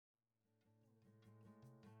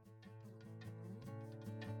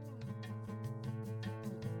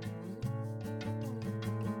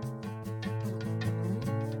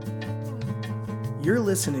You're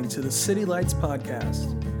listening to the City Lights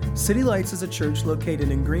podcast. City Lights is a church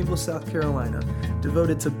located in Greenville, South Carolina,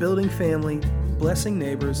 devoted to building family, blessing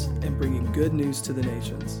neighbors, and bringing good news to the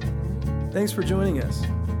nations. Thanks for joining us.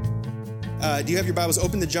 Do you have your Bibles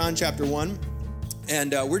open to John chapter 1?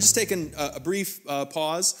 And we're just taking a brief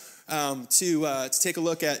pause to take a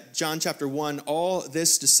look at John chapter 1 all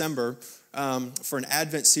this December for an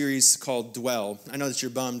Advent series called Dwell. I know that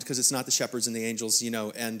you're bummed because it's not the shepherds and the angels,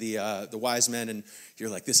 and the wise men, and you're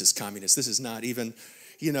like, this is communist. This is not even,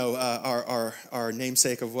 our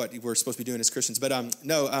namesake of what we're supposed to be doing as Christians. But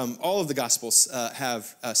no, all of the Gospels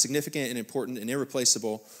have a significant and important and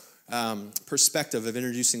irreplaceable perspective of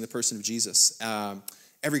introducing the person of Jesus.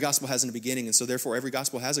 Every gospel has a beginning, and so therefore every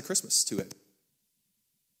gospel has a Christmas to it.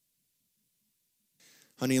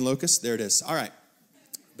 Honey and locust, there it is. All right,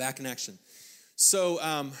 back in action. So,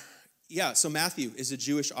 so Matthew is a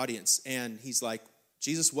Jewish audience, and he's like,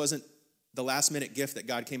 Jesus wasn't the last-minute gift that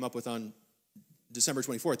God came up with on December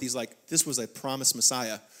 24th. He's like, this was a promised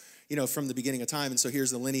Messiah, from the beginning of time, and so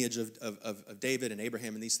here's the lineage of David and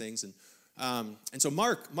Abraham and these things, and so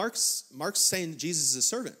Mark's saying Jesus is a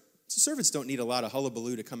servant. So servants don't need a lot of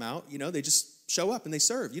hullabaloo to come out. They just show up and they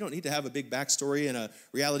serve. You don't need to have a big backstory and a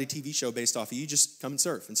reality TV show based off of you. You just come and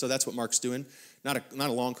serve. And so that's what Mark's doing. Not a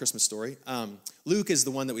long Christmas story. Luke is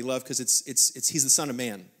the one that we love because he's the Son of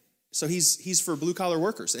Man. So he's for blue collar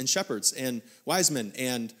workers and shepherds and wise men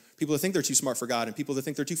and people that think they're too smart for God and people that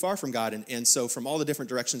think they're too far from God. And so from all the different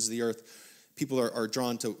directions of the earth, people are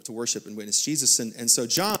drawn to worship and witness Jesus. And so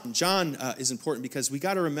John is important because we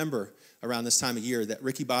got to remember around this time of year that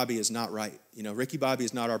Ricky Bobby is not right. Ricky Bobby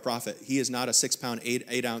is not our prophet. He is not a 6-pound,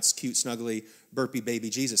 8-ounce, cute, snuggly, burpy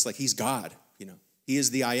baby Jesus. Like, he's God. He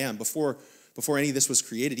is the I am. Before any of this was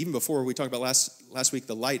created, even before we talked about last week,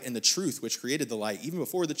 the light and the truth, which created the light, even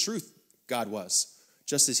before the truth, God was.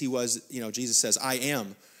 Just as he was, Jesus says, I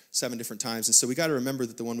am 7 different times. And so we got to remember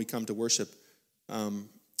that the one we come to worship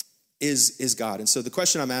is God. And so the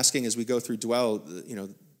question I'm asking as we go through Dwell,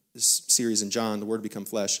 this series in John, the Word become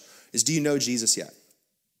flesh, is, do you know Jesus yet?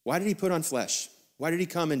 Why did he put on flesh? Why did he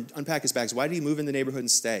come and unpack his bags? Why did he move in the neighborhood and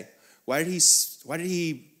stay? Why did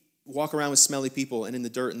he walk around with smelly people and in the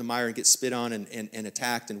dirt and the mire and get spit on and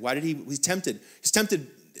attacked? And why did he's tempted? He's tempted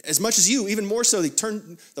as much as you, even more so.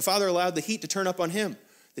 The Father allowed the heat to turn up on him,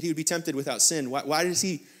 that he would be tempted without sin. Why does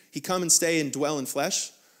he come and stay and dwell in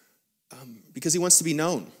flesh? Because he wants to be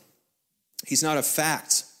known. He's not a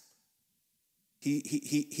fact.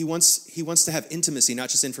 He wants to have intimacy, not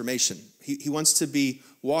just information. He wants to be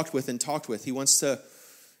walked with and talked with. He wants to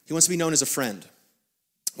be known as a friend.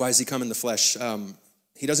 Why does he come in the flesh?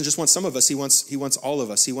 He doesn't just want some of us. He wants all of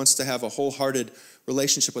us. He wants to have a wholehearted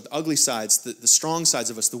relationship with the ugly sides, the strong sides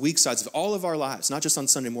of us, the weak sides of all of our lives, not just on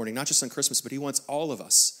Sunday morning, not just on Christmas, but he wants all of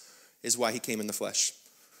us, is why he came in the flesh.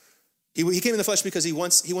 He came in the flesh because he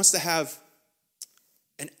wants to have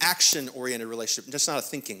an action-oriented relationship, just not a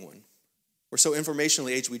thinking one. We're so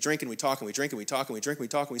informationally aged. We drink and we talk and we drink and we talk and we drink and we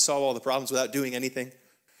talk and we solve all the problems without doing anything.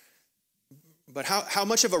 But how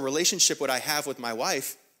much of a relationship would I have with my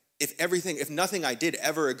wife if nothing I did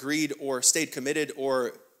ever agreed or stayed committed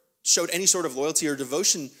or showed any sort of loyalty or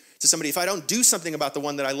devotion to somebody? If I don't do something about the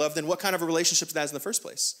one that I love, then what kind of a relationship is that in the first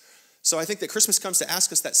place? So I think that Christmas comes to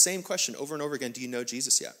ask us that same question over and over again. Do you know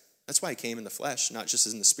Jesus yet? That's why he came in the flesh, not just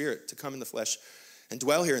as in the spirit, to come in the flesh and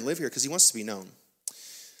dwell here and live here, because he wants to be known.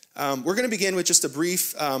 We're going to begin with just a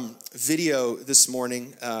brief video this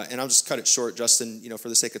morning, and I'll just cut it short, Justin, for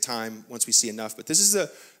the sake of time, once we see enough. But this is a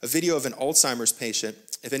video of an Alzheimer's patient,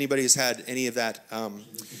 if anybody has had any of that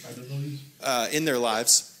in thetheir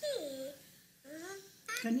lives.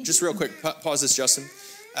 Just real quick, pause this, Justin.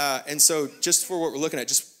 And so just for what we're looking at,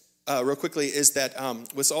 just real quickly, is that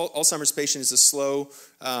with Alzheimer's patient is a slow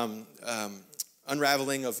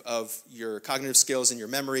unraveling of your cognitive skills and your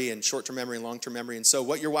memory and short-term memory and long-term memory. And so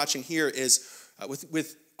what you're watching here is,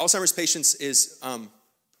 with Alzheimer's patients, is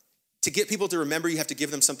to get people to remember, you have to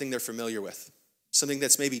give them something they're familiar with, something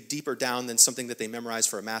that's maybe deeper down than something that they memorize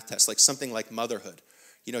for a math test, like something like motherhood,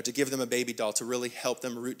 to give them a baby doll to really help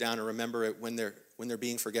them root down and remember it when they're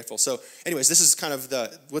being forgetful. So anyways, this is kind of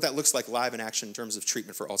what that looks like live in action in terms of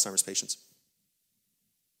treatment for Alzheimer's patients.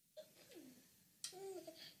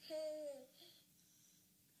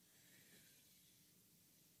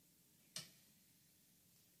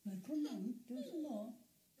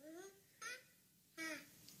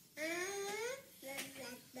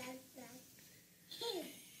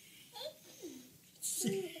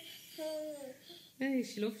 Hey,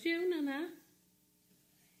 schläft ihr na?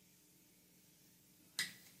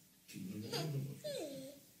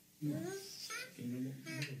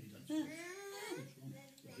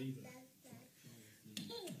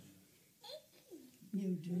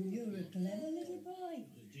 You do. You're a clever little boy.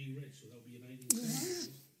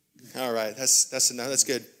 All right, that's enough. That's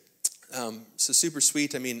good. So super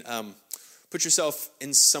sweet. I mean, put yourself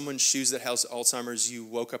in someone's shoes that has Alzheimer's. You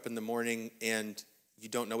woke up in the morning and you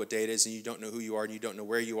don't know what day it is, and you don't know who you are, and you don't know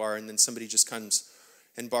where you are, and then somebody just comes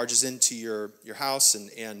and barges into your house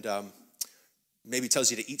and maybe tells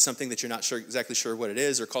you to eat something that you're not exactly sure what it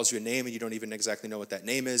is, or calls you a name and you don't even exactly know what that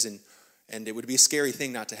name is, and it would be a scary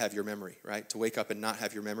thing not to have your memory, right? To wake up and not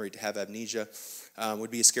have your memory, to have amnesia would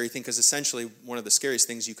be a scary thing, because essentially one of the scariest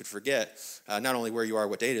things you could forget, not only where you are,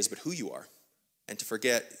 what day it is, but who you are, and to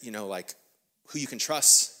forget, like who you can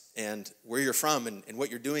trust and where you're from and what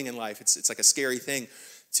you're doing in life. It's like a scary thing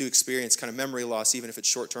to experience, kind of memory loss, even if it's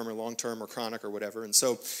short-term or long-term or chronic or whatever. And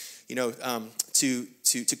so,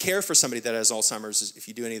 to care for somebody that has Alzheimer's, if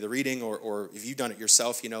you do any of the reading or if you've done it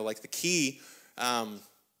yourself, like the key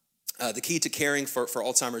to caring for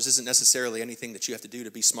Alzheimer's isn't necessarily anything that you have to do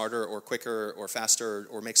to be smarter or quicker or faster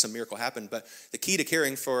or make some miracle happen. But the key to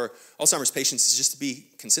caring for Alzheimer's patients is just to be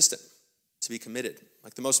consistent, to be committed.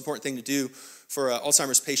 Like the most important thing to do for an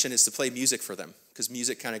Alzheimer's patient is to play music for them, because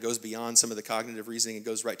music kind of goes beyond some of the cognitive reasoning. It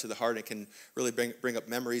goes right to the heart. It can really bring up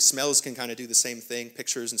memories. Smells can kind of do the same thing,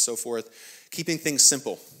 pictures and so forth. Keeping things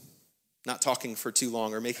simple, not talking for too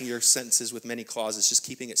long or making your sentences with many clauses, just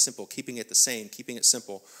keeping it simple, keeping it the same, keeping it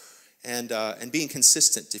simple. And being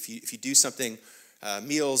consistent. If you do something,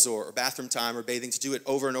 meals or bathroom time or bathing, to do it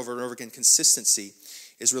over and over and over again. Consistency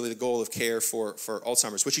is really the goal of care for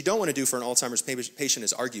Alzheimer's. What you don't want to do for an Alzheimer's patient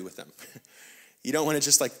is argue with them. You don't want to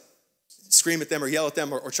just like scream at them or yell at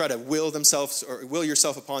them or try to will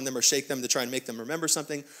yourself upon them or shake them to try and make them remember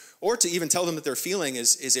something, or to even tell them that their feeling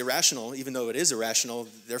is irrational. Even though it is irrational,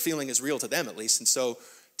 their feeling is real to them at least. And so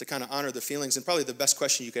to kind of honor the feelings, and probably the best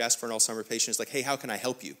question you could ask for an Alzheimer's patient is like, hey, how can I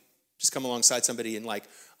help you? Just come alongside somebody and like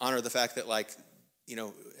honor the fact that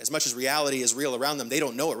as much as reality is real around them, they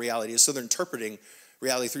don't know what reality is, so they're interpreting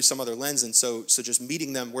reality through some other lens, and so just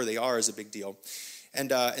meeting them where they are is a big deal. And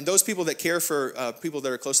those people that care for people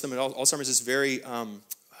that are close to them, and Alzheimer's is very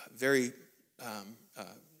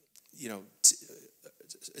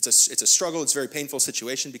it's a struggle. It's a very painful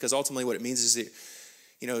situation, because ultimately what it means is that,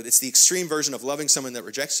 it's the extreme version of loving someone that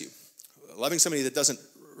rejects you, loving somebody that doesn't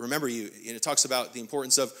remember you. And it talks about the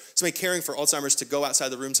importance of somebody caring for Alzheimer's to go outside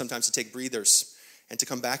the room sometimes to take breathers and to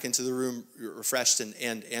come back into the room refreshed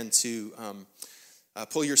and to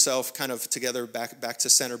pull yourself kind of together back to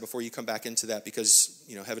center before you come back into that, because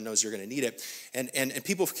heaven knows you're going to need it. And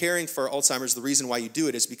people caring for Alzheimer's, the reason why you do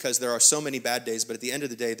it is because there are so many bad days, but at the end of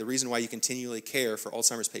the day, the reason why you continually care for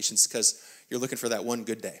Alzheimer's patients is because you're looking for that one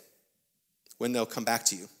good day when they'll come back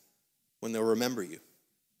to you, when they'll remember you,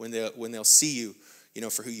 when they'll see you,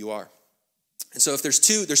 for who you are. And so if there's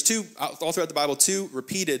two all throughout the Bible, two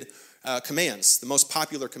repeated commands, the most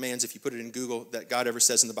popular commands, if you put it in Google, that God ever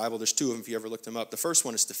says in the Bible. There's two of them if you ever looked them up. The first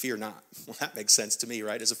one is to fear not. Well, that makes sense to me,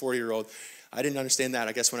 right? As a 40-year-old, I didn't understand that,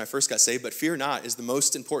 I guess, when I first got saved, but fear not is the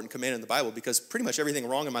most important command in the Bible, because pretty much everything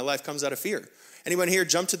wrong in my life comes out of fear. Anyone here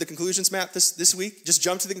jump to the conclusions map this week? Just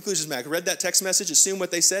jump to the conclusions map. Read that text message, assume what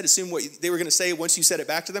they said, assume what they were going to say once you said it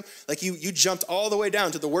back to them. Like you jumped all the way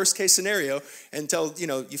down to the worst case scenario until,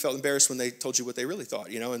 you felt embarrassed when they told you what they really thought,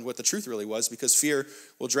 and what the truth really was, because fear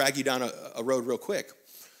will drag you down a road real quick.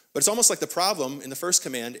 But it's almost like the problem in the first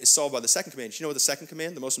command is solved by the second command. You know what the second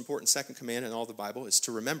command, the most important second command in all the Bible, is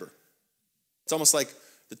to remember. It's almost like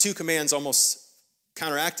the two commands almost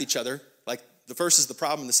counteract each other. Like the first is the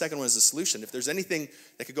problem, the second one is the solution. If there's anything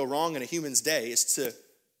that could go wrong in a human's day, it's to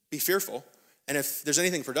be fearful. And if there's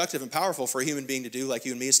anything productive and powerful for a human being to do, like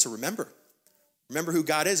you and me, is to remember. Remember who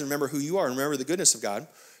God is, and remember who you are, and remember the goodness of God.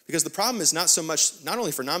 Because the problem is not so much, not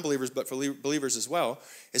only for non-believers, but for believers as well,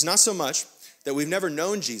 is not so much that we've never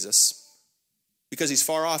known Jesus because he's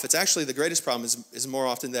far off. It's actually the greatest problem is more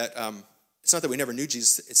often that it's not that we never knew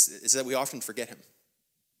Jesus, it's that we often forget him.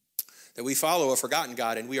 That we follow a forgotten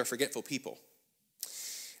God, and we are forgetful people.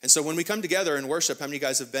 And so when we come together and worship, how many of you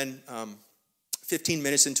guys have been 15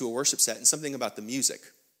 minutes into a worship set and something about the music?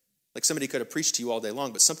 Like somebody could have preached to you all day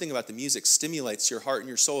long, but something about the music stimulates your heart and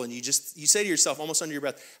your soul, and you say to yourself almost under your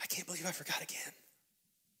breath, I can't believe I forgot again.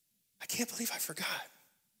 I can't believe I forgot.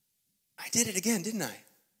 I did it again, didn't I?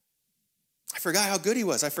 I forgot how good he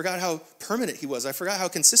was. I forgot how permanent he was. I forgot how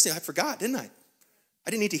consistent. I forgot, didn't I? I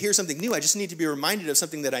didn't need to hear something new. I just need to be reminded of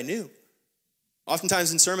something that I knew.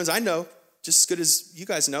 Oftentimes in sermons, I know, just as good as you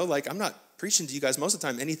guys know, like I'm not preaching to you guys most of the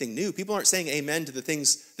time anything new. People aren't saying amen to the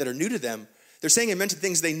things that are new to them. They're saying amen to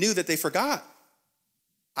things they knew that they forgot.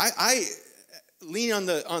 I lean on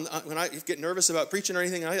when I get nervous about preaching or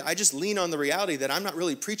anything, I just lean on the reality that I'm not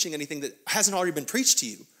really preaching anything that hasn't already been preached to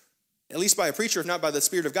you. at least by a preacher, if not by the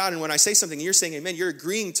Spirit of God. And when I say something and you're saying amen, you're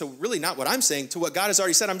agreeing to really not what I'm saying, to what God has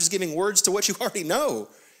already said. I'm just giving words to what you already know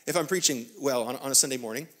if I'm preaching well on a Sunday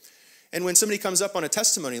morning. And when somebody comes up on a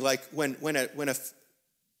testimony, like when a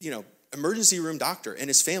emergency room doctor and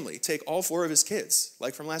his family take all 4 of his kids,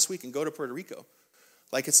 like from last week, and go to Puerto Rico,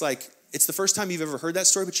 it's the first time you've ever heard that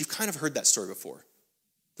story, but you've kind of heard that story before.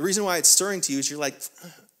 The reason why it's stirring to you is you're like,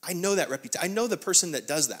 I know that reputation. I know the person that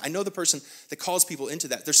does that. I know the person that calls people into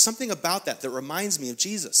that. There's something about that reminds me of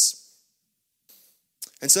Jesus.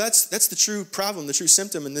 And so that's the true problem, the true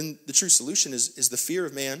symptom, and then the true solution is the fear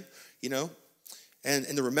of man, and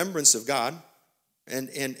the remembrance of God.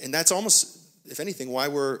 And that's almost, if anything, why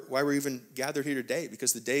we're even gathered here today,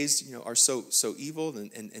 because the days, are so evil,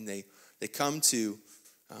 and they come to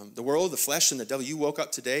the world, the flesh, and the devil. You woke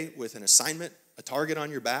up today with an assignment, a target on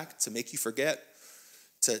your back to make you forget,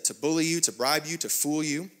 to bully you, to bribe you, to fool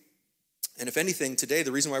you. And if anything, today,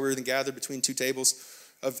 the reason why we're even gathered between 2 tables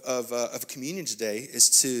of communion today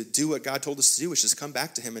is to do what God told us to do, which is come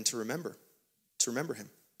back to him and to remember him.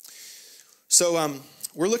 So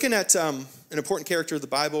we're looking at an important character of the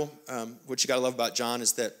Bible. What you got to love about John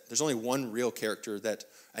is that there's only one real character that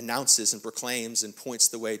announces and proclaims and points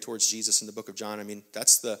the way towards Jesus in the book of John. I mean,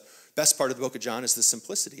 that's the best part of the book of John, is the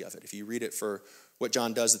simplicity of it. If you read it for what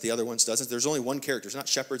John does that the other ones doesn't, there's only one character. It's not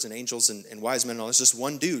shepherds and angels and wise men and all. It's just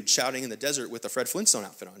one dude shouting in the desert with a Fred Flintstone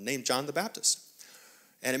outfit on, named John the Baptist.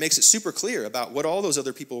 And it makes it super clear about what all those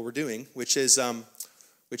other people were doing, which is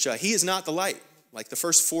he is not the light. Like the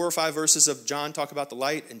first 4 or 5 verses of John talk about the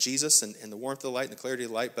light and Jesus and the warmth of the light and the clarity of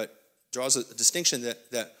the light, but draws a distinction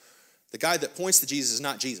that the guy that points to Jesus is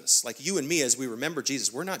not Jesus. Like you and me, as we remember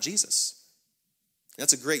Jesus, we're not Jesus.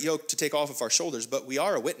 That's a great yoke to take off of our shoulders, but we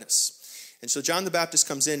are a witness. And so John the Baptist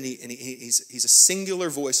comes in, and he's a singular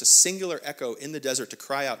voice, a singular echo in the desert to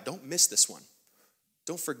cry out, don't miss this one.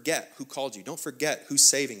 Don't forget who called you. Don't forget who's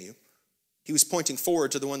saving you. He was pointing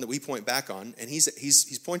forward to the one that we point back on, and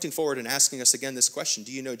he's pointing forward and asking us again this question,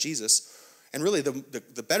 do you know Jesus? And really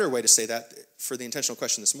the better way to say that for the intentional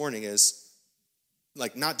question this morning is,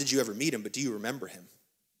 like, not did you ever meet him, but do you remember him?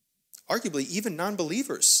 Arguably, even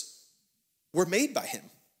non-believers were made by him.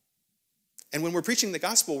 And when we're preaching the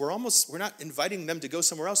gospel, we're not inviting them to go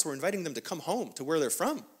somewhere else. We're inviting them to come home to where they're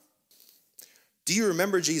from. Do you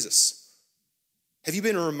remember Jesus? Have you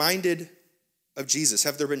been reminded of Jesus?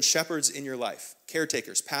 Have there been shepherds in your life?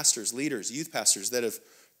 Caretakers, pastors, leaders, youth pastors that have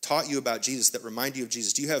taught you about Jesus, that remind you of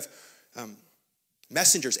Jesus? Do you have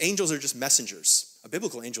messengers? Angels are just messengers. A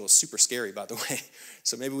biblical angel is super scary, by the way.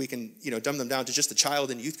 So maybe we can, dumb them down to just a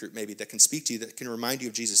child in youth group maybe that can speak to you, that can remind you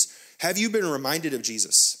of Jesus. Have you been reminded of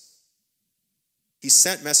Jesus? He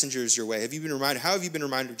sent messengers your way. How have you been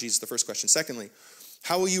reminded of Jesus? The first question. Secondly,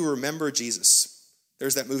 how will you remember Jesus?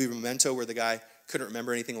 There's that movie Memento where the guy couldn't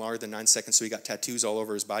remember anything longer than 9 seconds, so he got tattoos all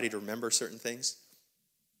over his body to remember certain things.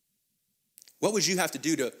 What would you have to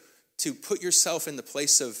do to put yourself in the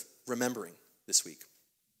place of remembering this week?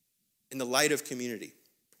 In the light of community,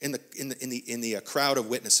 in the crowd of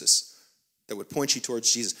witnesses that would point you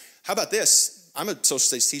towards Jesus. How about this? I'm a social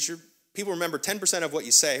studies teacher. People remember 10% of what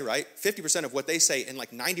you say, right? 50% of what they say, and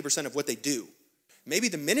like 90% of what they do. Maybe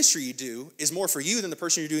the ministry you do is more for you than the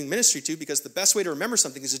person you're doing ministry to, because the best way to remember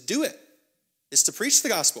something is to do it, is to preach the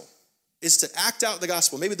gospel, is to act out the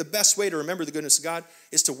gospel. Maybe the best way to remember the goodness of God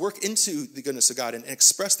is to work into the goodness of God and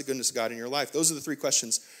express the goodness of God in your life. Those are the 3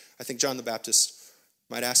 questions I think John the Baptist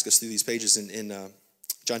might ask us through these pages in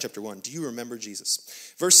John chapter 1. Do you remember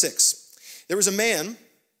Jesus? Verse 6, there was a man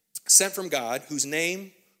sent from God whose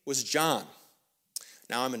name was John.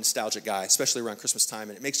 Now, I'm a nostalgic guy, especially around Christmas time,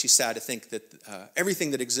 and it makes you sad to think that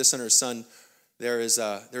everything that exists under the sun, there's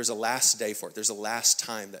a last day for it. There's a last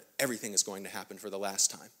time that everything is going to happen for the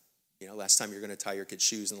last time. Last time you're going to tie your kid's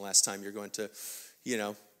shoes, and the last time you're going to,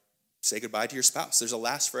 say goodbye to your spouse. There's a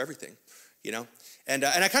last for everything, And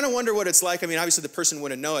I kind of wonder what it's like. I mean, obviously the person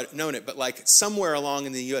wouldn't have known it, but like somewhere along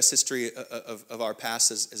in the U.S. history of our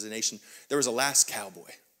past as a nation, there was a last cowboy.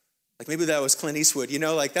 Like maybe that was Clint Eastwood,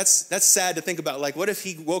 that's sad to think about. Like what if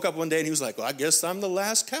he woke up one day and he was like, well, I guess I'm the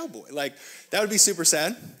last cowboy. Like that would be super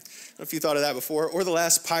sad. I don't know if you thought of that before. Or the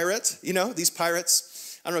last pirate, these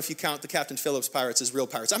pirates. I don't know if you count the Captain Phillips pirates as real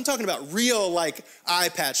pirates. I'm talking about real like eye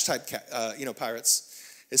patch type,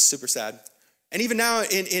 pirates. It's super sad. And even now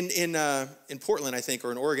in Portland, I think,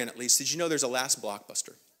 or in Oregon at least, did you know there's a last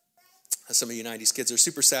Blockbuster? Some of you 90s kids are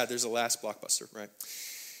super sad. There's a last Blockbuster, right?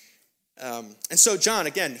 And so John,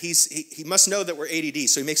 again, he must know that we're ADD,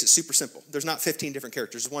 so he makes it super simple. There's not 15 different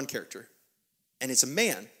characters. There's one character. And it's a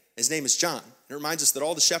man. His name is John. And it reminds us that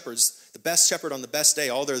all the shepherds, the best shepherd on the best day,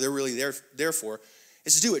 all they're really there for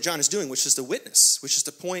is to do what John is doing, which is to witness, which is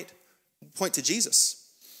to point point to Jesus.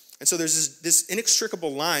 And so there's this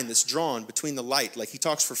inextricable line that's drawn between the light. Like he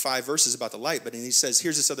talks for 5 verses about the light, but then he says,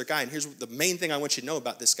 here's this other guy, and here's the main thing I want you to know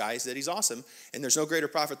about this guy is that he's awesome, and there's no greater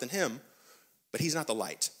prophet than him, but he's not the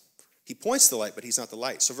light. He points to the light, but he's not the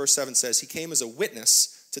light. So verse 7 says, he came as a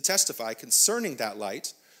witness to testify concerning that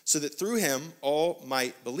light, so that through him all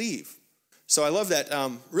might believe. So I love that,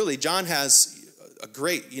 really, John has a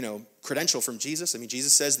great, credential from Jesus. I mean,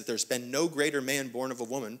 Jesus says that there's been no greater man born of a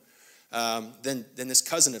woman than this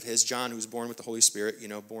cousin of his, John, who was born with the Holy Spirit,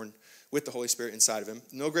 born with the Holy Spirit inside of him.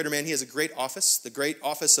 No greater man. He has a great office. The great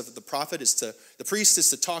office of the prophet the priest is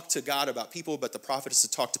to talk to God about people, but the prophet is to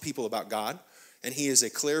talk to people about God. And he is a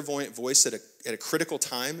clairvoyant voice at a critical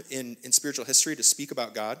time in spiritual history to speak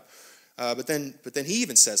about God. But then he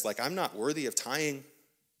even says, I'm not worthy of tying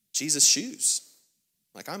Jesus' shoes.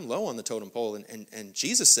 I'm low on the totem pole. And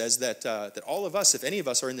Jesus says that all of us, if any of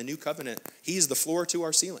us are in the new covenant, he's the floor to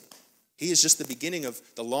our ceiling. He is just the beginning of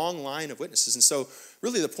the long line of witnesses. And so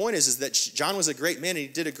really the point is that John was a great man and he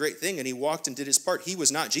did a great thing and he walked and did his part. He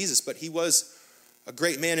was not Jesus, but he was a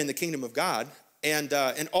great man in the kingdom of God. And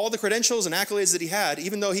all the credentials and accolades that he had,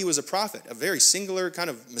 even though he was a prophet, a very singular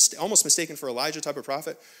kind of almost mistaken for Elijah type of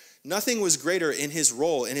prophet, nothing was greater in his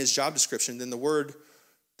role, in his job description than the word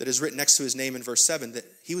that is written next to his name in verse 7, that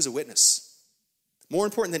he was a witness. More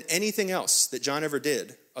important than anything else that John ever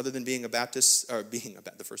did, other than being a Baptist, or being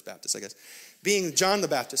the first Baptist, I guess, being John the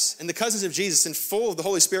Baptist and the cousins of Jesus and full of the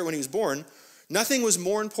Holy Spirit when he was born, nothing was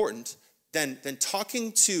more important than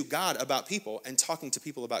talking to God about people and talking to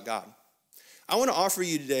people about God. I want to offer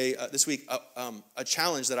you today, this week, a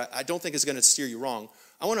challenge that I don't think is going to steer you wrong.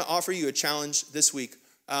 I want to offer you a challenge this week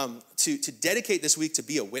to dedicate this week to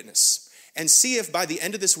be a witness. And see if by the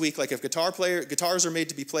end of this week, if guitars are made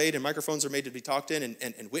to be played and microphones are made to be talked in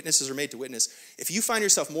and witnesses are made to witness, if you find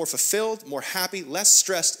yourself more fulfilled, more happy, less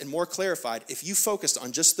stressed, and more clarified, if you focused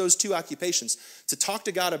on just those 2 occupations to talk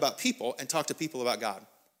to God about people and talk to people about God.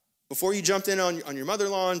 Before you jumped in on your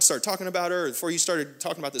mother-in-law and started talking about her, or before you started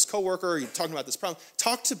talking about this coworker, or you're talking about this problem,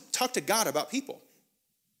 talk to God about people.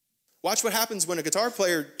 Watch what happens when a guitar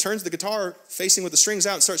player turns the guitar facing with the strings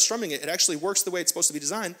out and starts strumming it. It actually works the way it's supposed to be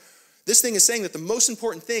designed. This thing is saying that the most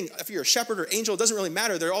important thing, if you're a shepherd or angel, it doesn't really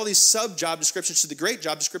matter. There are all these sub-job descriptions to the great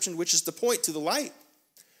job description, which is to point to the light.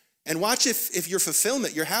 And watch if your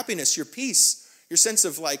fulfillment, your happiness, your peace, your sense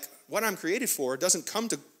of what I'm created for doesn't come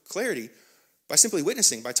to clarity by simply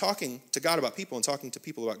witnessing, by talking to God about people and talking to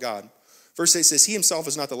people about God. Verse 8 says, he himself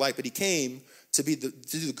is not the light, but he came to do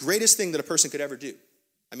the greatest thing that a person could ever do.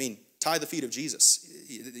 I mean, tie the feet of Jesus.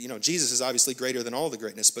 Jesus is obviously greater than all the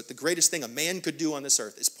greatness, but the greatest thing a man could do on this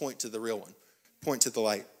earth is point to the real one, point to the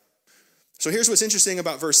light. So here's what's interesting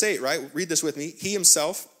about verse 8, right? Read this with me. He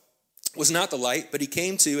himself was not the light, but he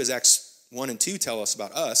came to, as Acts 1 and 2 tell us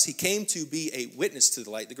about us, he came to be a witness to the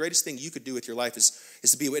light. The greatest thing you could do with your life is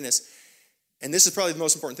to be a witness. And this is probably the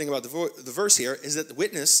most important thing about the verse here, is that the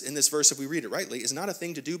witness in this verse, if we read it rightly, is not a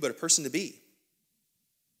thing to do, but a person to be.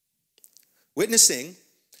 Witnessing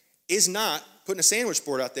is not putting a sandwich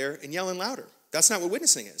board out there and yelling louder. That's not what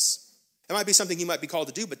witnessing is. It might be something you might be called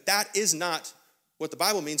to do, but that is not what the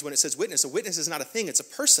Bible means when it says witness. A witness is not a thing, it's a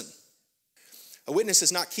person. A witness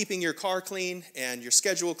is not keeping your car clean and your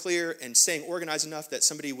schedule clear and staying organized enough that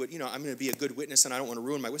somebody would, I'm going to be a good witness and I don't want to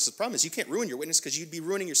ruin my witness. The problem is you can't ruin your witness because you'd be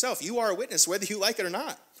ruining yourself. You are a witness whether you like it or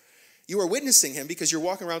not. You are witnessing him because you're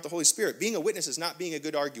walking around with the Holy Spirit. Being a witness is not being a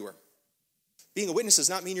good arguer. Being a witness does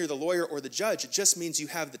not mean you're the lawyer or the judge. It just means you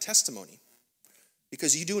have the testimony.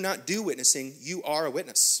 Because you do not do witnessing, you are a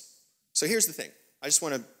witness. So here's the thing. I just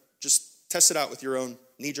want to test it out with your own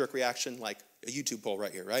knee-jerk reaction, like a YouTube poll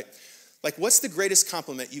right here, right? What's the greatest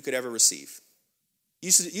compliment you could ever receive?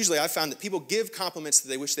 Usually I've found that people give compliments that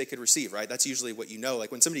they wish they could receive, right? That's usually what you know.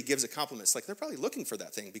 When somebody gives a compliment, it's they're probably looking for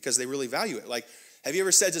that thing because they really value it. Have you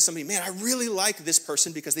ever said to somebody, man, I really like this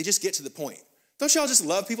person because they just get to the point? Don't y'all just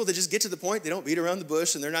love people that just get to the point? They don't beat around the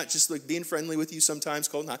bush and they're not just being friendly with you sometimes,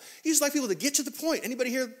 cold and hot. You just like people to get to the point. Anybody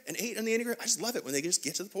here an 8 on the Enneagram? I just love it when they just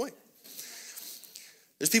get to the point.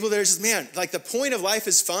 There's people that are just, man, the point of life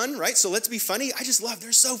is fun, right? So let's be funny. I just love,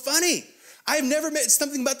 they're so funny. I've never met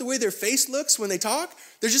something about the way their face looks when they talk.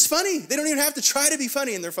 They're just funny. They don't even have to try to be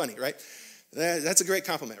funny and they're funny, right? That's a great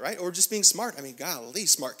compliment, right? Or just being smart. I mean, golly,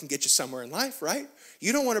 smart can get you somewhere in life, right?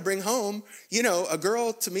 You don't want to bring home, a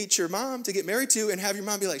girl to meet your mom, to get married to, and have your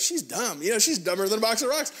mom be like, she's dumb. She's dumber than a box of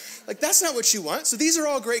rocks. That's not what you want. So these are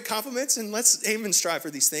all great compliments, and let's aim and strive for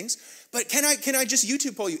these things. But can I just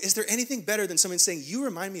YouTube poll you? Is there anything better than someone saying, you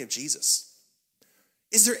remind me of Jesus?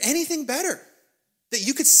 Is there anything better that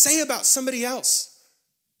you could say about somebody else?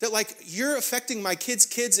 That you're affecting my kids'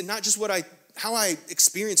 kids and not just what I how I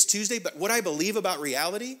experience Tuesday, but what I believe about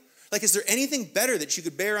reality. Like, is there anything better that you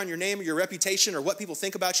could bear on your name or your reputation or what people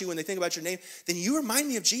think about you when they think about your name? Then you remind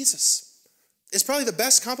me of Jesus. It's probably the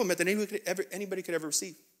best compliment that anybody could ever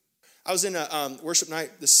receive. I was in a worship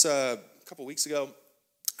night this couple weeks ago.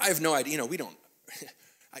 I have no idea. We don't.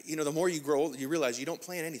 The more you grow old, you realize you don't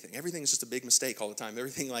plan anything. Everything's just a big mistake all the time.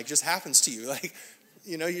 Everything just happens to you.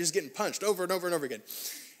 You're just getting punched over and over and over again.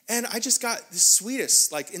 And I just got the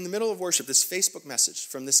sweetest, in the middle of worship, this Facebook message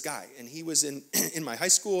from this guy. And he was in my high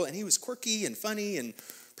school, and he was quirky and funny and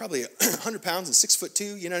probably 100 pounds and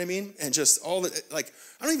 6'2", you know what I mean? And just all the, I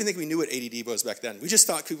don't even think we knew what ADD was back then. We just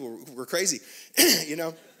thought people were crazy,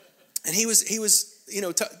 And he was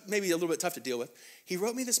maybe a little bit tough to deal with. He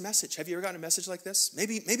wrote me this message. Have you ever gotten a message like this?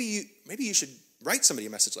 Maybe you should write somebody a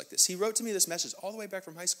message like this. He wrote to me this message all the way back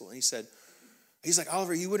from high school. And he's like,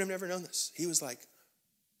 Oliver, you would have never known this. He was like,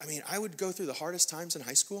 I would go through the hardest times in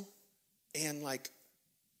high school. And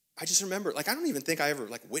I just remember, I don't even think I ever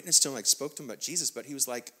witnessed to him, spoke to him about Jesus. But he was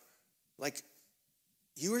like,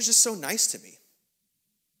 you were just so nice to me.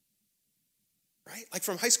 Right?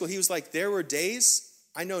 From high school, he was like, there were days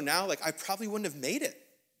I know now, I probably wouldn't have made it.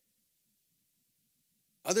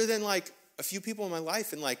 Other than a few people in my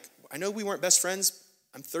life. And I know we weren't best friends.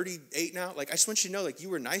 I'm 38 now. I just want you to know, you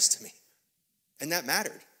were nice to me. And that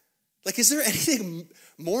mattered. Is there anything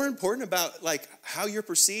more important about how you're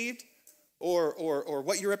perceived or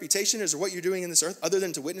what your reputation is or what you're doing in this earth other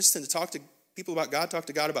than to witness and to talk to people about God, talk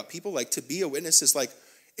to God about people? To be a witness is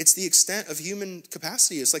it's the extent of human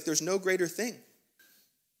capacity. It's there's no greater thing.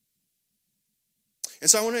 And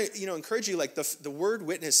so I want to, encourage you, the word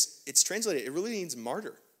witness, it's translated, it really means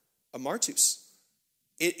martyr, a martus.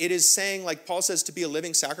 It is saying, Paul says, to be a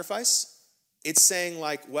living sacrifice. It's saying,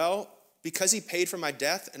 because he paid for my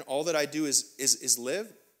death and all that I do is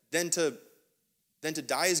live, then to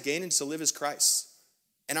die is gain and to live is Christ.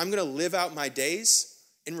 And I'm going to live out my days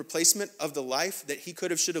in replacement of the life that he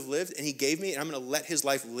should have lived and he gave me, and I'm going to let his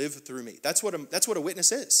life live through me. That's what a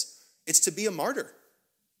witness is. It's to be a martyr.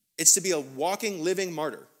 It's to be a walking, living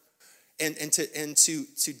martyr, and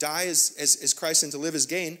to die as Christ and to live as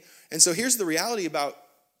gain. And so here's the reality about,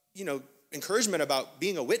 encouragement about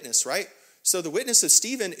being a witness, right? So the witness of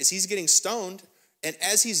Stephen is he's getting stoned, and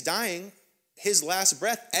as he's dying, his last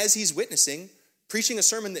breath, as he's witnessing, preaching a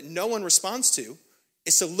sermon that no one responds to,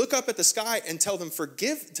 is to look up at the sky and tell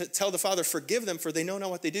the Father, forgive them, for they know not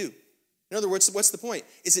what they do. In other words, what's the point?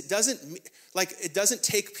 Is it doesn't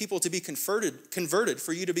take people to be converted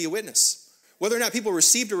for you to be a witness. Whether or not people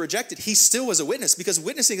received or rejected, he still was a witness, because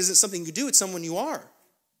witnessing isn't something you do, it's someone you are.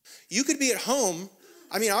 You could be at home.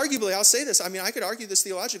 Arguably, I'll say this. I could argue this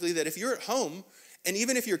theologically, that if you're at home, and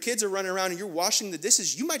even if your kids are running around and you're washing the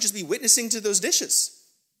dishes, you might just be witnessing to those dishes.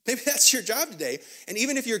 Maybe that's your job today. And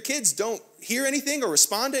even if your kids don't hear anything or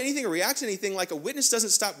respond to anything or react to anything, a witness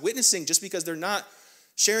doesn't stop witnessing just because they're not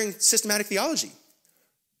sharing systematic theology.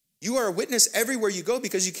 You are a witness everywhere you go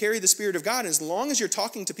because you carry the Spirit of God. And as long as you're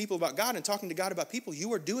talking to people about God and talking to God about people,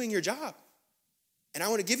 you are doing your job. And I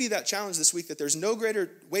want to give you that challenge this week, that there's no greater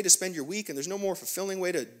way to spend your week and there's no more fulfilling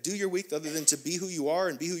way to do your week other than to be who you are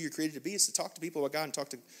and be who you're created to be. It's to talk to people about God and talk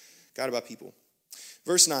to God about people.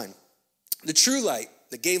 Verse 9, the true light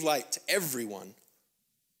that gave light to everyone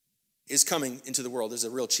is coming into the world. There's a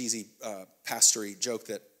real cheesy pastory joke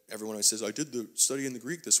that everyone always says, I did the study in the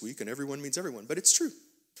Greek this week and everyone means everyone. But it's true.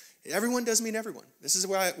 Everyone does mean everyone. This is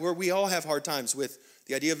where we all have hard times with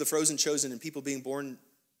the idea of the frozen chosen and people being born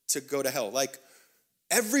to go to hell.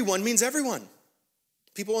 Everyone means everyone.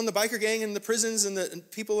 People in the biker gang and the prisons and the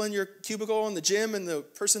people in your cubicle and the gym and the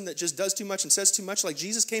person that just does too much and says too much,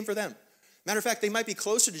 Jesus came for them. Matter of fact, they might be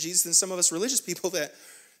closer to Jesus than some of us religious people that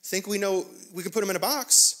think we know we can put them in a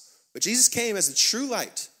box. But Jesus came as the true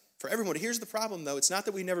light for everyone. Here's the problem, though. It's not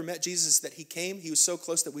that we never met Jesus, it's that he came. He was so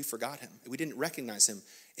close that we forgot him. We didn't recognize him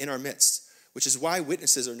in our midst, which is why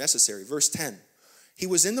witnesses are necessary. Verse 10, he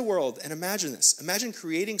was in the world, and imagine this. Imagine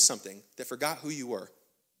creating something that forgot who you were.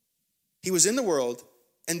 He was in the world,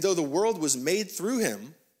 and though the world was made through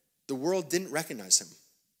him, the world didn't recognize him.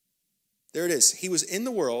 There it is. He was in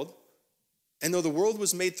the world, and though the world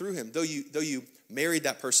was made through him, though you married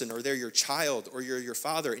that person, or they're your child, or you're your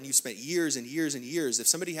father, and you spent years and years and years, if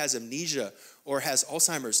somebody has amnesia or has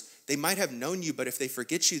Alzheimer's, they might have known you, but if they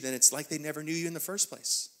forget you, then it's like they never knew you in the first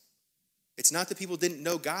place. It's not that people didn't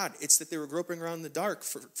know God. It's that they were groping around in the dark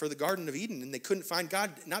for the Garden of Eden, and they couldn't find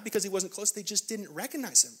God, not because he wasn't close, they just didn't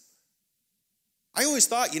recognize him. I always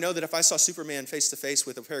thought, that if I saw Superman face to face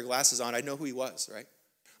with a pair of glasses on, I'd know who he was, right?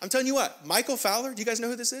 I'm telling you what, Michael Fowler, do you guys know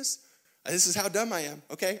who this is? This is how dumb I am,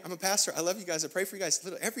 okay? I'm a pastor. I love you guys. I pray for you guys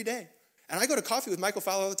every day. And I go to coffee with Michael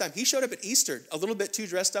Fowler all the time. He showed up at Easter a little bit too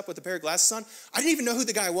dressed up with a pair of glasses on. I didn't even know who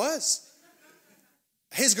the guy was.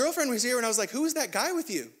 His girlfriend was here, and I was like, who is that guy with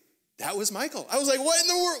you? That was Michael. I was like, what in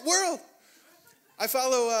the world? I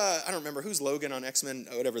follow, I don't remember, who's Logan on X-Men,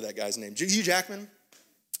 whatever that guy's name, Hugh Jackman.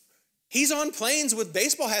 He's on planes with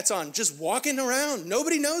baseball hats on, just walking around.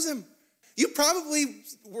 Nobody knows him. You probably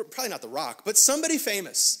not The Rock, but somebody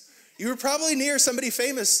famous. You were probably near somebody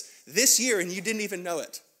famous this year, and you didn't even know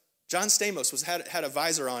it. John Stamos had a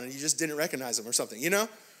visor on, and you just didn't recognize him or something, you know?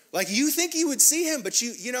 Like, you think you would see him, but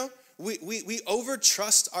you know, we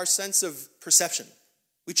over-trust our sense of perception.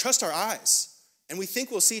 We trust our eyes, and we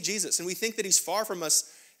think we'll see Jesus, and we think that he's far from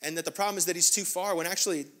us, and that the problem is that he's too far, when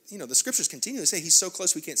actually, you know, the scriptures continue to say he's so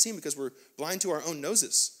close we can't see him because we're blind to our own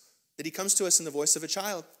noses, that he comes to us in the voice of a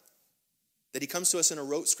child, that he comes to us in a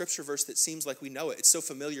rote scripture verse that seems like we know it. It's so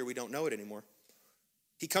familiar we don't know it anymore.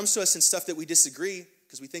 He comes to us in stuff that we disagree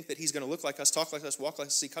because we think that he's going to look like us, talk like us, walk like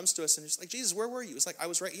us. He comes to us and he's like, Jesus, where were you? It's like, I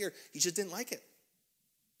was right here. You just didn't like it.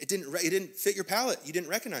 It didn't fit your palate. You didn't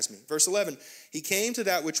recognize me. Verse 11, he came to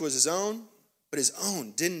that which was his own, but his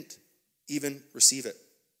own didn't even receive it.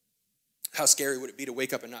 How scary would it be to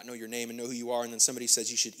wake up and not know your name and know who you are, and then somebody says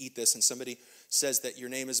you should eat this, and somebody says that your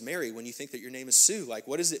name is Mary when you think that your name is Sue? Like,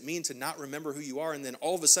 what does it mean to not remember who you are and then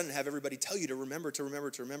all of a sudden have everybody tell you to remember?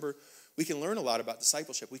 We can learn a lot about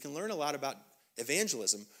discipleship. We can learn a lot about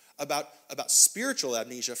evangelism, about spiritual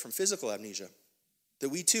amnesia from physical amnesia, that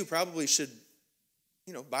we too probably should,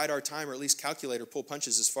 you know, bide our time or at least calculate or pull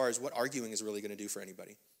punches as far as what arguing is really going to do for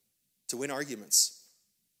anybody. To win arguments.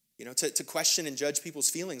 You know, to question and judge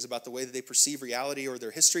people's feelings about the way that they perceive reality or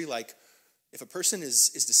their history. Like, if a person is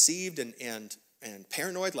deceived and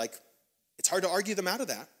paranoid, like, it's hard to argue them out of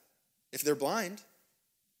that. If they're blind,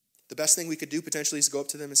 the best thing we could do potentially is go up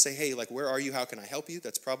to them and say, hey, like, where are you? How can I help you?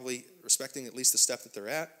 That's probably respecting at least the step that they're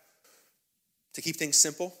at. To keep things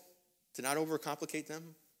simple, to not overcomplicate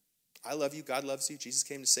them. I love you, God loves you, Jesus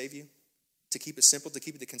came to save you. To keep it simple, to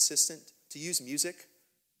keep it consistent, to use music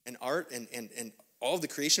and art and all of the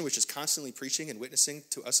creation, which is constantly preaching and witnessing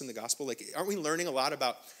to us in the gospel. Like, aren't we learning a lot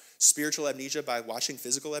about spiritual amnesia by watching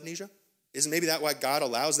physical amnesia? Isn't maybe that why God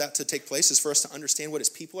allows that to take place, is for us to understand what his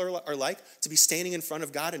people are like, to be standing in front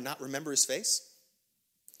of God and not remember his face?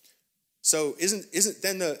 So isn't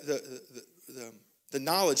then the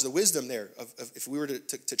knowledge, the wisdom there of if we were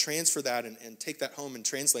to transfer that and take that home and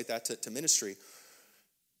translate that to ministry?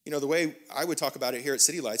 You know, the way I would talk about it here at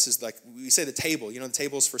City Lights is like, we say the table. You know, the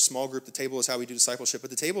table is for small group. The table is how we do discipleship. But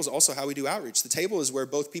the table is also how we do outreach. The table is where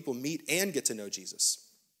both people meet and get to know Jesus.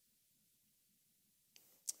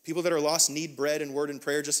 People that are lost need bread and word and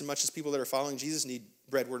prayer just as much as people that are following Jesus need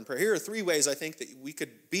bread, word, and prayer. Here are 3 ways I think that we could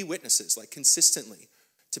be witnesses, like consistently,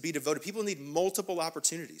 to be devoted. People need multiple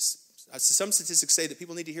opportunities. Some statistics say that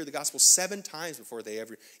people need to hear the gospel 7 times before they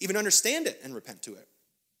ever even understand it and repent to it.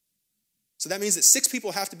 So that means that 6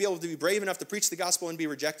 people have to be able to be brave enough to preach the gospel and be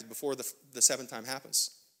rejected before the 7th time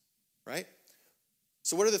happens, right?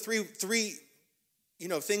 So what are the three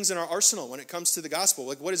things in our arsenal when it comes to the gospel?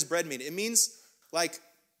 Like, what does bread mean? It means, like,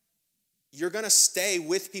 you're going to stay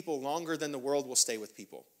with people longer than the world will stay with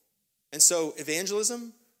people. And so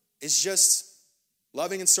evangelism is just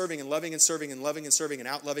loving and serving and loving and serving and loving and serving and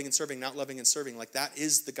out loving and serving, not loving and serving. Like, that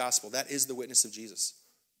is the gospel. That is the witness of Jesus.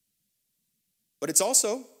 But it's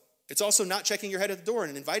also not checking your head at the door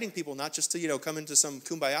and inviting people not just to, you know, come into some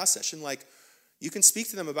kumbaya session. Like, you can speak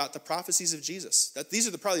to them about the prophecies of Jesus. These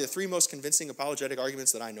are probably the 3 most convincing apologetic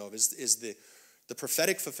arguments that I know of is the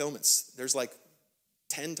prophetic fulfillments. There's like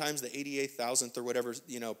 10 times the 88,000th or whatever,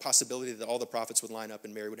 you know, possibility that all the prophets would line up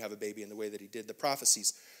and Mary would have a baby in the way that he did. The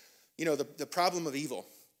prophecies. You know, the problem of evil.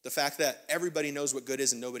 The fact that everybody knows what good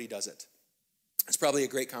is and nobody does it. It's probably a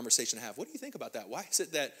great conversation to have. What do you think about that? Why is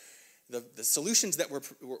it that the solutions that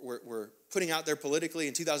we're putting out there politically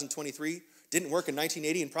in 2023 didn't work in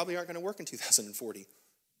 1980 and probably aren't going to work in 2040?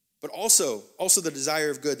 But also the desire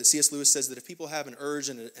of good, that C.S. Lewis says that if people have an urge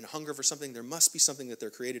and a hunger for something, there must be something that they're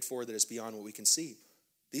created for that is beyond what we can see.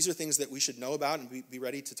 These are things that we should know about and be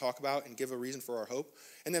ready to talk about and give a reason for our hope.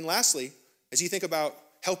 And then lastly, as you think about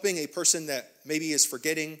helping a person that maybe is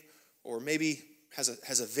forgetting or maybe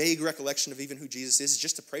has a vague recollection of even who Jesus is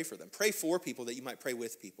just to pray for them. Pray for people that you might pray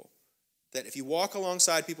with people. That if you walk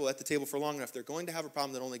alongside people at the table for long enough, they're going to have a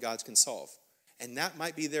problem that only God can solve. And that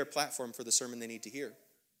might be their platform for the sermon they need to hear.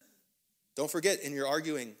 Don't forget in your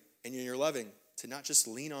arguing and in your loving to not just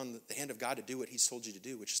lean on the hand of God to do what he's told you to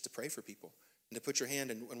do, which is to pray for people and to put your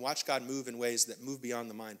hand and watch God move in ways that move beyond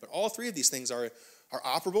the mind. But all 3 of these things are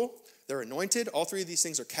operable. They're anointed. All 3 of these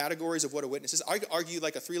things are categories of what a witness is. I argue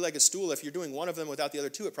like a 3-legged stool. If you're doing one of them without the other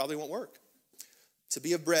 2, it probably won't work. to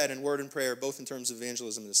be of bread and word and prayer, both in terms of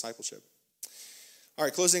evangelism and discipleship. All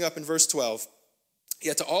right, closing up in verse 12.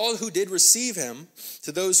 Yet to all who did receive him,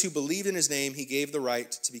 to those who believed in his name, he gave the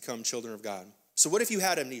right to become children of God. So what if you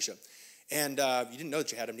had amnesia? And you didn't know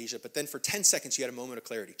that you had amnesia, but then for 10 seconds you had a moment of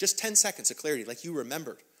clarity. Just 10 seconds of clarity, like you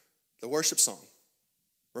remembered the worship song,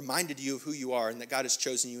 reminded you of who you are and that God has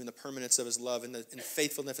chosen you in the permanence of his love and the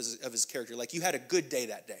faithfulness of his character. Like you had a good day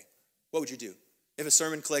that day. What would you do? If a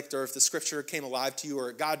sermon clicked or if the scripture came alive to you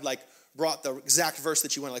or God like brought the exact verse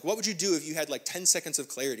that you wanted, like what would you do if you had like 10 seconds of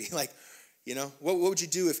clarity? Like, you know, what would you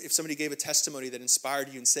do if somebody gave a testimony that inspired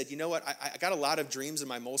you and said, you know what, I got a lot of dreams in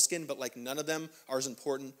my moleskin, but like none of them are as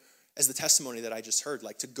important as the testimony that I just heard.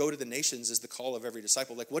 Like to go to the nations is the call of every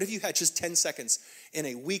disciple. Like what if you had just 10 seconds in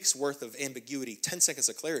a week's worth of ambiguity, 10 seconds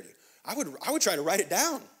of clarity? I would try to write it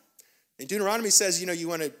down. And Deuteronomy says, you know, you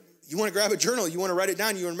want to grab a journal, you want to write it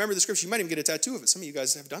down, you want to remember the scripture, you might even get a tattoo of it. Some of you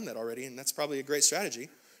guys have done that already, and that's probably a great strategy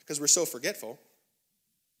because we're so forgetful.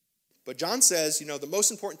 But John says, you know, the most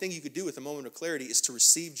important thing you could do with a moment of clarity is to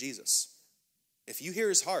receive Jesus. If you hear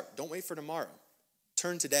his heart, don't wait for tomorrow.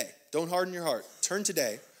 Turn today. Don't harden your heart. Turn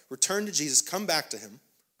today. Return to Jesus. Come back to him.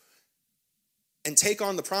 And take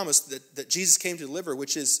on the promise that Jesus came to deliver,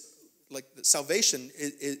 which is like salvation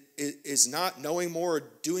is not knowing more or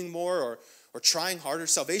doing more or trying harder.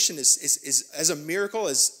 Salvation is as a miracle,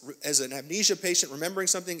 as an amnesia patient remembering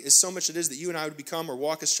something, is so much it is that you and I would become or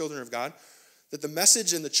walk as children of God. That the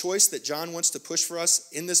message and the choice that John wants to push for us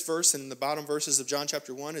in this verse and in the bottom verses of John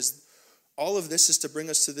chapter 1 is all of this is to bring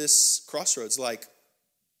us to this crossroads. Like,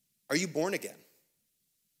 are you born again?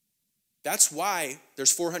 That's why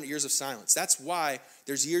there's 400 years of silence. That's why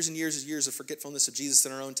there's years and years and years of forgetfulness of Jesus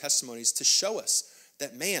in our own testimonies to show us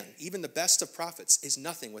that man, even the best of prophets, is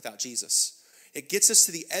nothing without Jesus. It gets us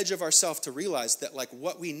to the edge of ourselves to realize that like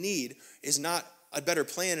what we need is not a better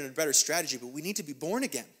plan and a better strategy, but we need to be born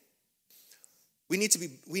again. We need to be,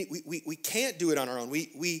 we can't do it on our own.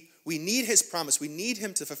 We need his promise. We need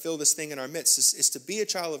him to fulfill this thing in our midst. Is to be a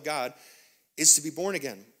child of God, is to be born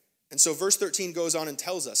again. And so verse 13 goes on and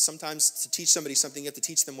tells us, sometimes to teach somebody something, you have to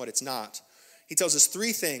teach them what it's not. He tells us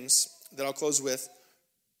three things that I'll close with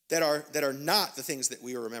that are not the things that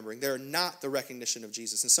we are remembering. They're not the recognition of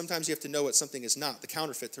Jesus. And sometimes you have to know what something is not, the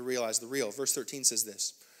counterfeit, to realize the real. Verse 13 says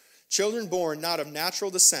this: children born not of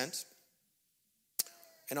natural descent,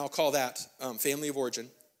 and I'll call that family of origin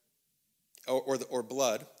or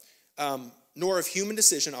blood, nor of human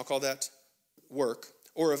decision, I'll call that work,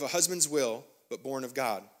 or of a husband's will, but born of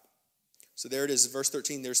God. So there it is, verse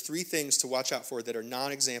 13. There's three things to watch out for that are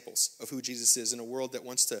non-examples of who Jesus is in a world that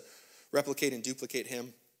wants to replicate and duplicate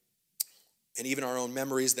him, and even our own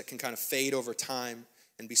memories that can kind of fade over time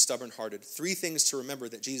and be stubborn-hearted. Three things to remember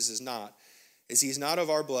that Jesus is not, is he's not of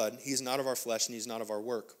our blood, he's not of our flesh, and he's not of our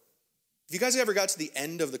work. If you guys ever got to the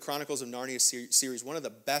end of the Chronicles of Narnia series, one of the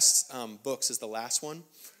best books is the last one.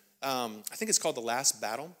 I think it's called The Last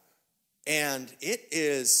Battle. And it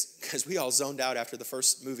is, because we all zoned out after the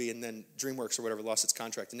first movie and then DreamWorks or whatever lost its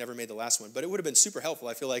contract and never made the last one. But it would have been super helpful,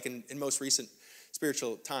 I feel like, in most recent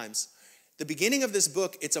spiritual times. The beginning of this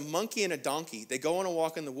book, it's a monkey and a donkey. They go on a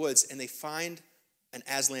walk in the woods and they find an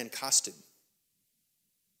Aslan costume.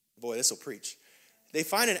 Boy, this will preach. They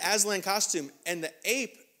find an Aslan costume and the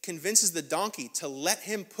ape convinces the donkey to let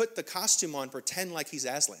him put the costume on, pretend like he's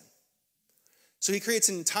Aslan. So he creates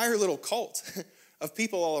an entire little cult of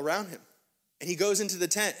people all around him. And he goes into the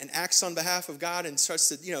tent and acts on behalf of God and starts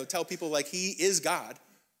to, tell people like he is God.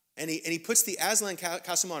 And he puts the Aslan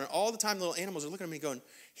costume on, and all the time little animals are looking at him and going,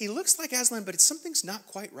 he looks like Aslan, but something's not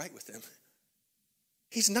quite right with him.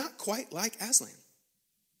 He's not quite like Aslan.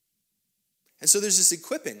 And so there's this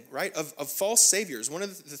equipping, right, of false saviors. One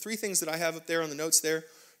of the three things that I have up there on the notes there,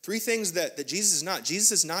 three things that Jesus is not.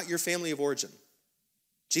 Jesus is not your family of origin.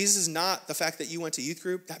 Jesus is not the fact that you went to youth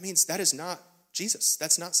group. That means that is not Jesus.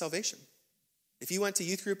 That's not salvation. If you went to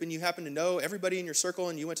youth group and you happen to know everybody in your circle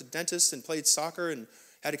and you went to dentist and played soccer and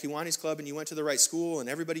had a Kiwanis club and you went to the right school and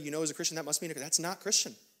everybody you know is a Christian, that must mean that's not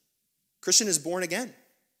Christian. Christian is born again.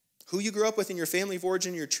 Who you grew up with in your family of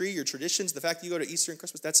origin, your tree, your traditions, the fact that you go to Easter and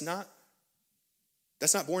Christmas, that's not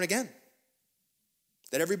born again.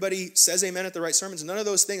 That everybody says amen at the right sermons, none of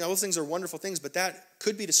those things, all those things are wonderful things, but that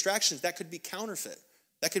could be distractions, that could be counterfeit.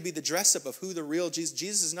 That could be the dress up of who the real Jesus.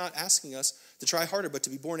 Jesus is not asking us to try harder, but to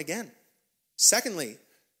be born again. Secondly,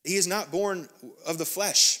 he is not born of the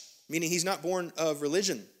flesh, meaning he's not born of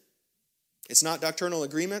religion. It's not doctrinal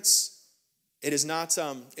agreements. It is not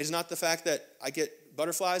the fact that I get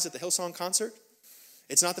butterflies at the Hillsong concert.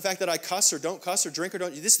 It's not the fact that I cuss or don't cuss or drink or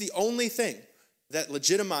don't. This is the only thing that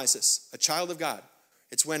legitimizes a child of God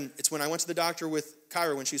It's when I went to the doctor with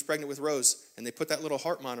Kyra when she was pregnant with Rose, and they put that little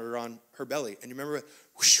heart monitor on her belly. And you remember it?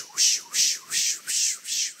 Whoosh, whoosh, whoosh, whoosh, whoosh,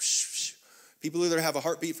 whoosh, whoosh. People either have a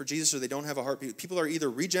heartbeat for Jesus or they don't have a heartbeat. People are either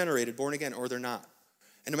regenerated, born again, or they're not.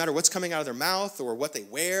 And no matter what's coming out of their mouth or what they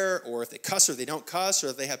wear or if they cuss or they don't cuss or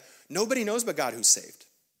if they have, nobody knows but God who's saved.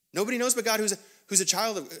 Nobody knows but God who's a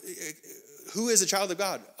child of, who is a child of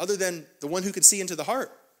God other than the one who can see into the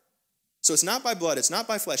heart. So it's not by blood, it's not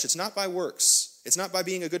by flesh, it's not by works, it's not by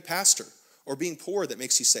being a good pastor or being poor that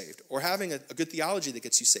makes you saved or having a good theology that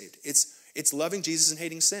gets you saved. It's loving Jesus and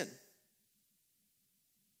hating sin.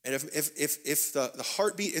 And if the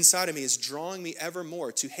heartbeat inside of me is drawing me ever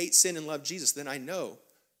more to hate sin and love Jesus, then I know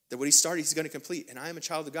that what he started, he's going to complete. And I am a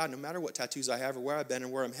child of God. No matter what tattoos I have or where I've been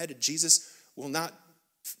and where I'm headed, Jesus will not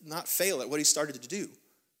fail at what he started to do.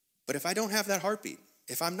 But if I don't have that heartbeat,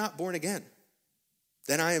 if I'm not born again,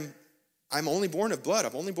 then I'm only born of blood.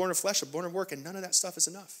 I'm only born of flesh. I'm born of work. And none of that stuff is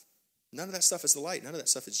enough. None of that stuff is the light. None of that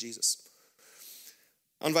stuff is Jesus.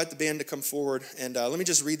 I'll invite the band to come forward. And let me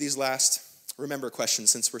just read these last remember questions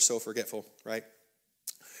since we're so forgetful, right?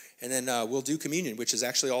 And then we'll do communion, which is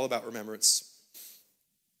actually all about remembrance.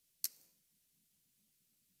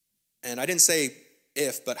 And I didn't say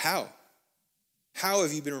if, but how. How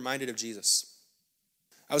have you been reminded of Jesus?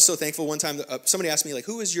 I was so thankful one time, somebody asked me, like,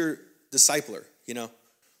 who is your discipler? You know,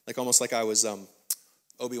 like almost like I was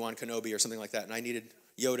Obi-Wan Kenobi or something like that, and I needed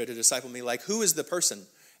Yoda to disciple me. Like, who is the person?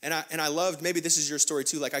 And I loved, maybe this is your story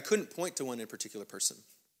too, like I couldn't point to one in particular person.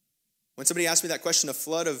 When somebody asked me that question, a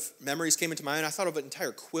flood of memories came into my mind. I thought of an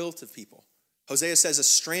entire quilt of people. Hosea says a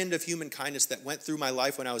strand of human kindness that went through my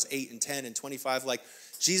life when I was 8 and 10 and 25. Like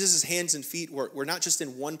Jesus' hands and feet were not just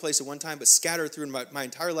in one place at one time, but scattered through my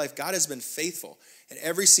entire life. God has been faithful in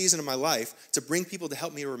every season of my life to bring people to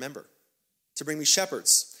help me remember, to bring me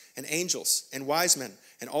shepherds and angels and wise men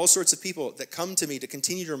and all sorts of people that come to me to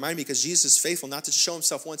continue to remind me, because Jesus is faithful, not to show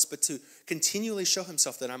himself once, but to continually show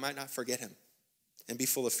himself that I might not forget him and be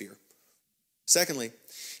full of fear. Secondly,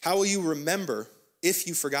 how will you remember if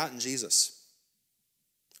you've forgotten Jesus?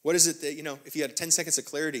 What is it that, you know, if you had 10 seconds of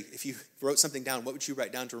clarity, if you wrote something down, what would you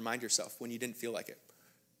write down to remind yourself when you didn't feel like it?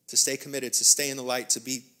 To stay committed, to stay in the light, to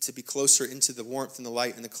be closer into the warmth and the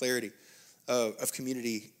light and the clarity of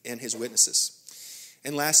community and his witnesses.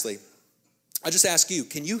 And lastly, I just ask you,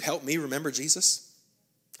 can you help me remember Jesus?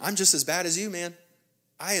 I'm just as bad as you, man.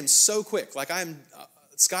 I am so quick. Like I'm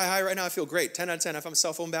sky high right now. I feel great. 10 out of 10. If I'm a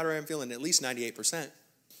cell phone battery, I'm feeling at least 98%.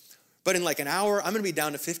 But in like an hour, I'm going to be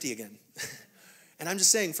down to 50 again. And I'm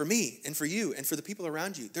just saying, for me and for you and for the people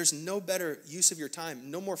around you, there's no better use of your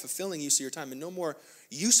time, no more fulfilling use of your time, and no more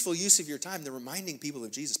useful use of your time than reminding people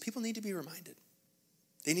of Jesus. People need to be reminded.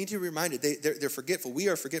 They need to be reminded. They're forgetful. We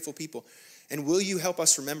are forgetful people. And will you help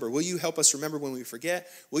us remember? Will you help us remember when we forget?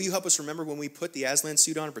 Will you help us remember when we put the Aslan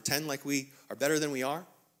suit on and pretend like we are better than we are?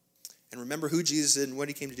 And remember who Jesus is and what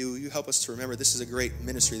he came to do. Will you help us to remember this is a great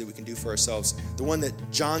ministry that we can do for ourselves? The one that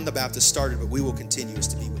John the Baptist started, but we will continue is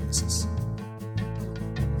to be witnesses.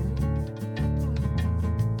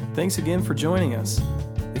 Thanks again for joining us.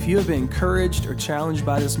 If you have been encouraged or challenged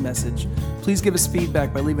by this message, please give us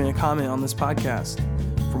feedback by leaving a comment on this podcast.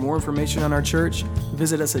 For more information on our church,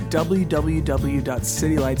 visit us at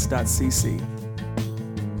www.citylights.cc.